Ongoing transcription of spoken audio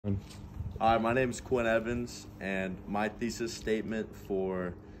Hi, my name is Quinn Evans, and my thesis statement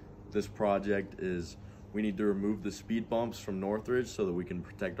for this project is we need to remove the speed bumps from Northridge so that we can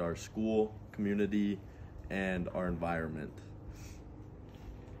protect our school, community, and our environment.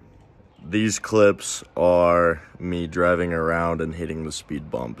 These clips are me driving around and hitting the speed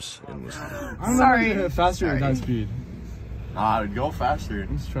bumps in this. I'm sorry. To hit faster than that speed. Go faster.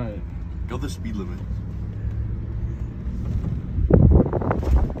 Let's try it. Go the speed limit.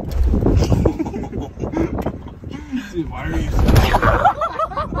 Dude, why are you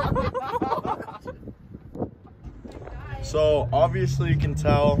So obviously you can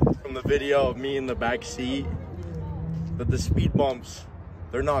tell from the video of me in the back seat that the speed bumps,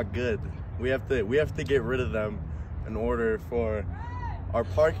 they're not good. We have to get rid of them in order for our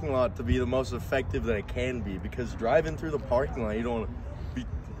parking lot to be the most effective that it can be, because driving through the parking lot, you don't want to be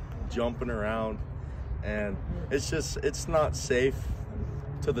jumping around, and it's not safe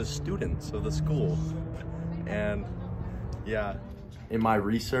to the students of the school. And yeah, in my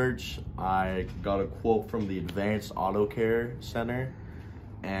research, I got a quote from the Advanced Auto Care Center,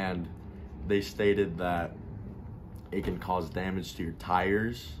 and they stated that it can cause damage to your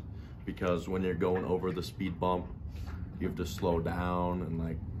tires because when you're going over the speed bump, you have to slow down and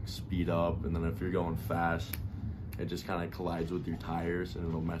like speed up, and then if you're going fast, it just kind of collides with your tires and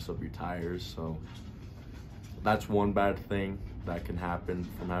it'll mess up your tires. So that's one bad thing that can happen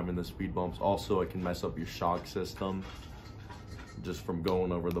from having the speed bumps. Also, it can mess up your shock system just from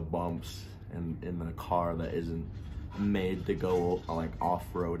going over the bumps and in a car that isn't made to go like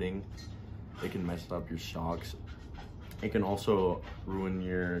off-roading. It can mess up your shocks. It can also ruin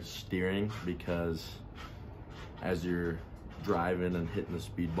your steering because as you're driving and hitting the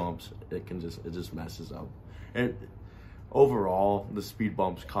speed bumps, it just messes up. And overall, the speed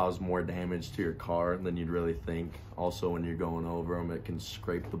bumps cause more damage to your car than you'd really think. Also, when you're going over them, it can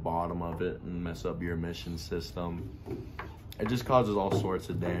scrape the bottom of it and mess up your emission system. It just causes all sorts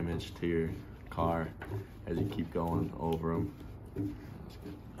of damage to your car as you keep going over them.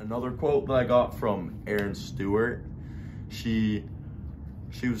 Another quote that I got from Erin Stewart, she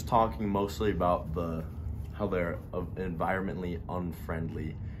was talking mostly about how they're environmentally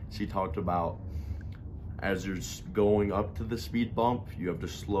unfriendly. She talked about as you're going up to the speed bump, you have to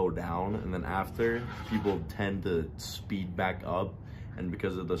slow down, and then after, people tend to speed back up, and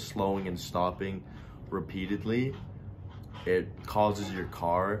because of the slowing and stopping repeatedly, it causes your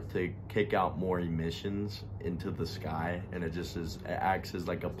car to kick out more emissions into the sky, and it acts as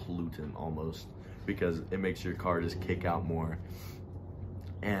like a pollutant almost, because it makes your car just kick out more.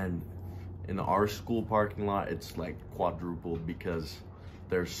 And in our school parking lot, it's like quadrupled because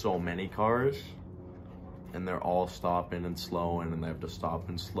there's so many cars and they're all stopping and slowing, and they have to stop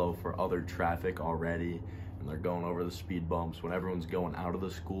and slow for other traffic already, and they're going over the speed bumps. When everyone's going out of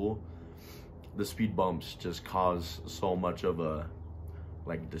the school, the speed bumps just cause so much of a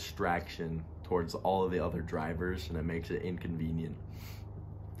like distraction towards all of the other drivers, and it makes it inconvenient.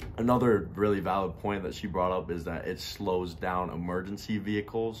 Another really valid point that she brought up is that it slows down emergency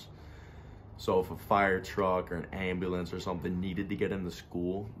vehicles. So if a fire truck or an ambulance or something needed to get in the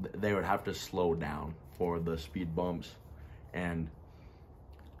school, they would have to slow down for the speed bumps. And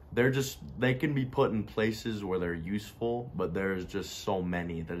they can be put in places where they're useful, but there's just so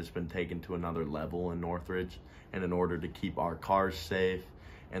many that it's been taken to another level in Northridge. And in order to keep our cars safe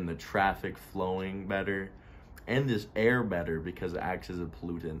and the traffic flowing better and this air better, because it acts as a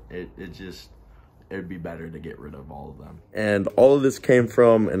pollutant, it'd be better to get rid of all of them. And all of this came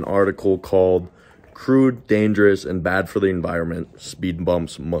from an article called "Crude, Dangerous, and Bad for the Environment. Speed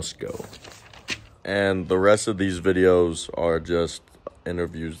Bumps Must Go." And the rest of these videos are just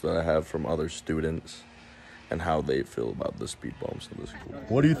interviews that I have from other students and how they feel about the speed bumps in the school.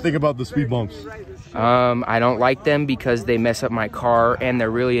 What do you think about the speed bumps? I don't like them because they mess up my car, and they're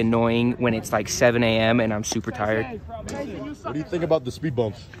really annoying when it's like 7 a.m. and I'm super tired. What do you think about the speed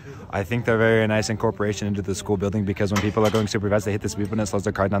bumps? I think they're very nice incorporation into the school building, because when people are going super fast, they hit the speed bump and it slows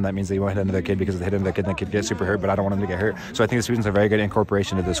their car down. That means they won't hit another kid, because if they hit another kid, then the kid gets super hurt, but I don't want them to get hurt. So I think the speed bumps are very good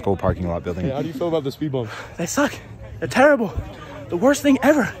incorporation into the school parking lot building. Hey, how do you feel about the speed bumps? They suck. They're terrible. The worst thing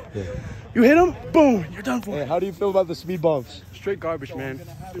ever. Yeah. You hit them, boom, you're done for. Hey, how do you feel about the speed bumps? Straight garbage, man.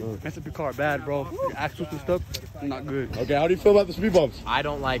 Mess up your car bad, bro. Your axles and stuff, not good. Okay, how do you feel about the speed bumps? I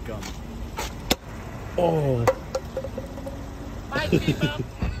don't like them. Oh.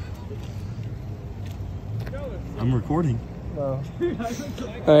 I'm recording. No.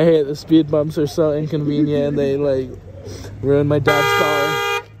 I hate the speed bumps. Are so inconvenient, and they like ruin my dad's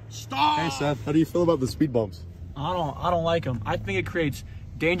car. Stop! Hey Seth, how do you feel about the speed bumps? I don't like them. I think it creates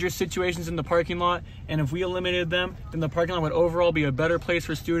dangerous situations in the parking lot, and if we eliminated them, then the parking lot would overall be a better place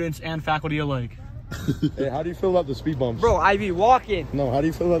for students and faculty alike. Hey, how do you feel about the speed bumps? Bro, I be walking. No, how do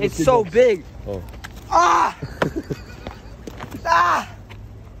you feel about the It's speed so bumps? big. Oh. Ah! Ah!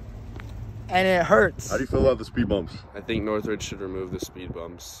 And it hurts. How do you feel about the speed bumps? I think Northridge should remove the speed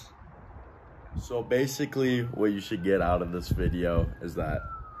bumps. So basically what you should get out of this video is that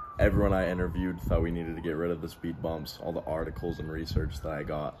everyone I interviewed thought we needed to get rid of the speed bumps. All the articles and research that I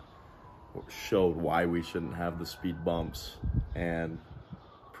got showed why we shouldn't have the speed bumps, and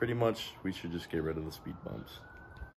pretty much we should just get rid of the speed bumps.